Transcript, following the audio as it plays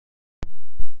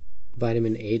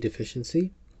Vitamin A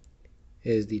deficiency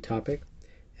is the topic,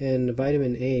 and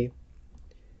vitamin A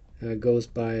goes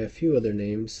by a few other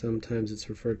names. Sometimes it's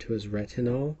referred to as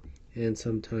retinol, and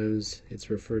sometimes it's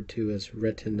referred to as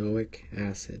retinoic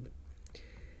acid.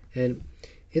 And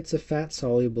it's a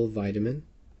fat-soluble vitamin,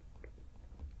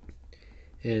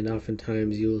 and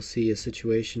oftentimes you will see a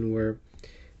situation where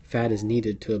fat is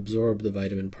needed to absorb the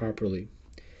vitamin properly.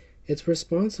 It's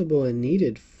responsible and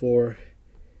needed for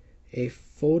a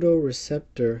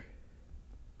photoreceptor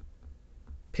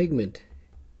pigment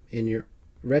in your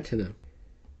retina.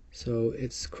 So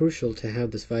it's crucial to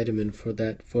have this vitamin for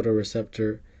that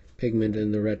photoreceptor pigment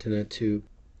in the retina to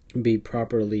be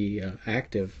properly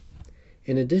active.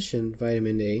 In addition,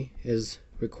 vitamin A is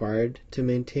required to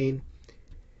maintain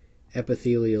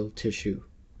epithelial tissue.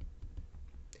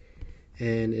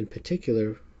 And in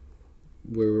particular,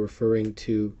 we're referring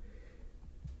to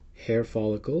hair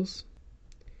follicles,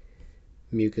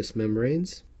 mucous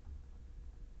membranes,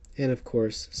 and of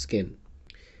course skin.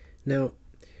 Now,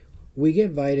 we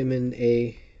get vitamin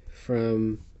A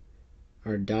from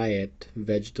our diet,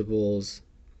 vegetables,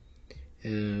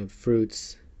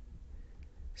 fruits.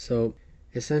 So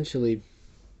essentially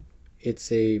it's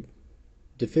a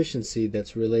deficiency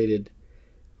that's related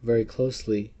very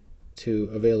closely to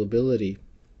availability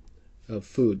of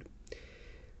food.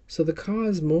 So the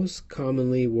cause most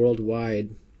commonly worldwide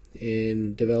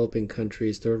in developing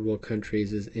countries, third world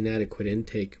countries, is inadequate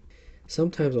intake.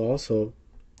 Sometimes also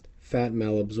fat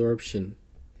malabsorption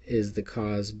is the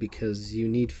cause because you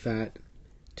need fat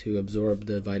to absorb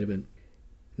the vitamin.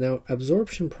 Now,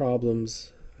 absorption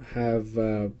problems have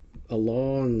a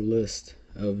long list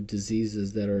of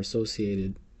diseases that are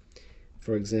associated.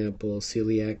 For example,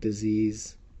 celiac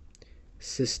disease,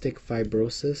 cystic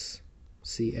fibrosis,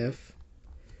 CF,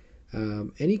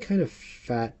 any kind of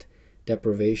fat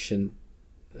deprivation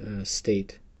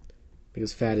state,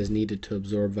 because fat is needed to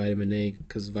absorb vitamin A,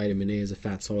 because vitamin A is a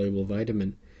fat-soluble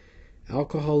vitamin.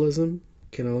 Alcoholism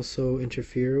can also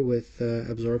interfere with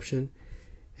absorption,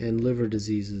 and liver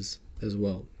diseases as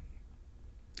well.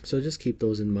 So just keep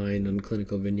those in mind. On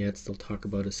clinical vignettes, they'll talk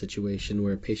about a situation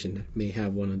where a patient may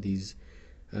have one of these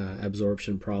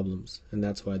absorption problems, and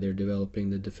that's why they're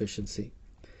developing the deficiency.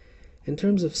 In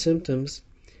terms of symptoms,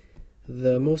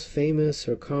 the most famous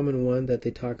or common one that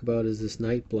they talk about is this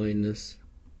night blindness,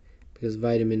 because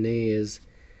vitamin A is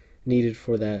needed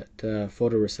for that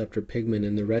photoreceptor pigment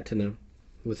in the retina.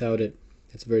 Without it,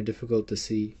 it's very difficult to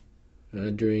see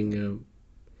during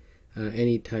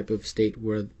any type of state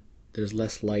where there's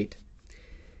less light.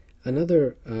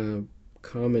 Another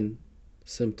common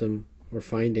symptom or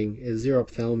finding is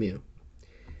xerophthalmia.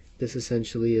 This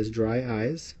essentially is dry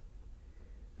eyes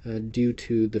due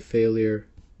to the failure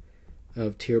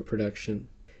of tear production.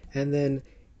 And then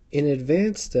in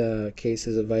advanced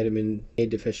cases of vitamin A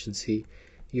deficiency,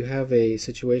 you have a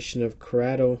situation of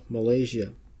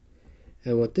keratomalacia.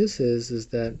 And what this is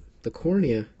that the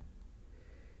cornea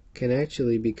can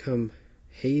actually become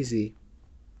hazy,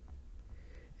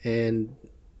 and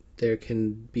there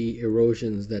can be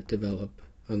erosions that develop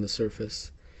on the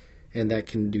surface, and that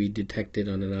can be detected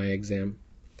on an eye exam.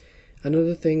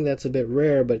 Another thing that's a bit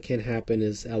rare but can happen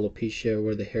is alopecia,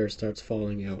 where the hair starts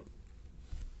falling out.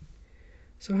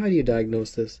 So how do you diagnose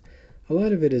this? A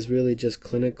lot of it is really just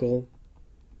clinical,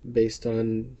 based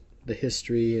on the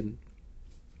history and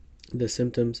the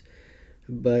symptoms,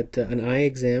 but an eye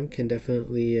exam can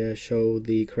definitely show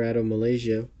the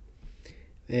keratomalacia,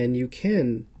 and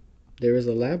there is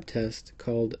a lab test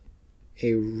called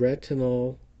a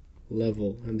retinol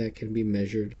level, and that can be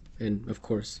measured, and of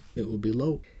course it will be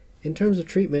low. In terms of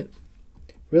treatment,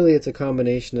 really it's a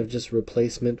combination of just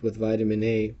replacement with vitamin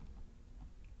A,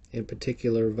 in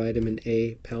particular vitamin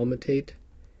A palmitate,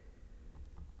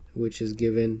 which is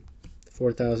given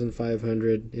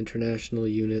 4,500 international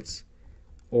units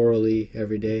orally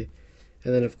every day.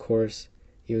 And then of course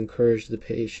you encourage the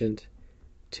patient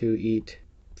to eat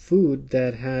food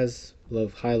that has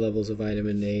high levels of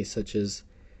vitamin A, such as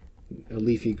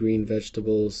leafy green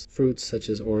vegetables, fruits such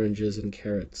as oranges and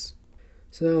carrots.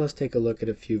 So now let's take a look at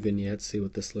a few vignettes, see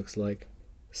what this looks like.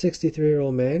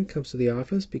 63-year-old man comes to the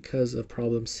office because of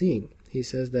problem seeing. He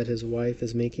says that his wife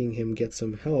is making him get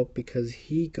some help because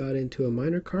he got into a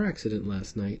minor car accident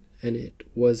last night, and it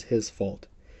was his fault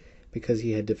because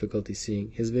he had difficulty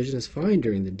seeing. His vision is fine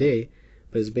during the day,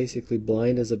 but is basically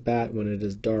blind as a bat when it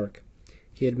is dark.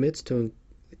 He admits to an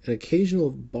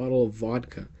occasional bottle of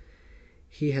vodka.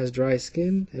 He has dry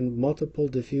skin and multiple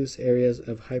diffuse areas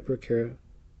of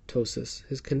hyperkeratosis.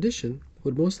 His condition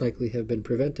would most likely have been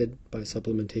prevented by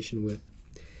supplementation with.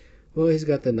 Well, he's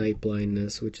got the night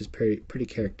blindness, which is pretty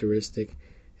characteristic,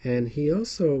 and he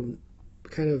also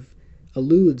kind of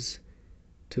alludes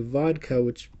to vodka,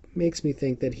 which makes me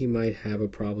think that he might have a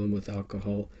problem with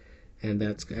alcohol, and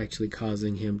that's actually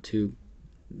causing him to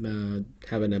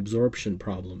have an absorption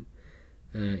problem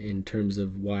in terms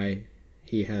of why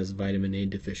he has vitamin A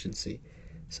deficiency.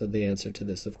 So the answer to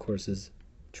this, of course, is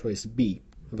choice B,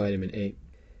 vitamin A.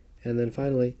 And then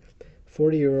finally,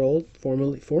 40-year-old,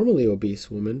 formerly obese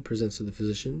woman presents to the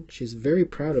physician. She's very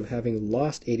proud of having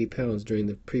lost 80 pounds during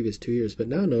the previous 2 years, but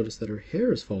now notice that her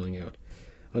hair is falling out.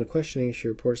 On questioning, she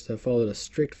reports to have followed a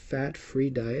strict fat-free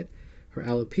diet. Her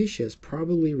alopecia is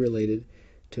probably related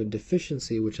to a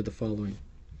deficiency which of the following.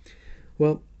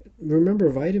 Well, remember,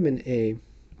 vitamin A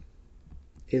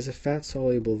is a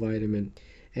fat-soluble vitamin,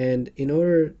 and in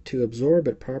order to absorb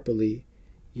it properly,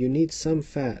 you need some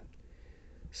fat.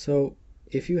 So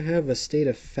if you have a state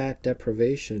of fat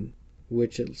deprivation,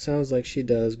 which it sounds like she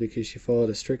does because she followed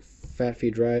a strict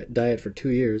fat-free diet for 2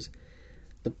 years,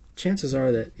 the chances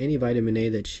are that any vitamin A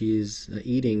that she's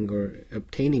eating or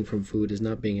obtaining from food is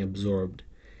not being absorbed,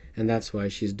 and that's why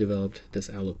she's developed this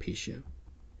alopecia.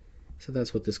 So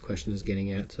that's what this question is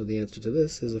getting at. So the answer to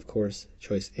this is, of course,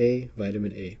 choice A,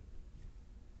 vitamin A.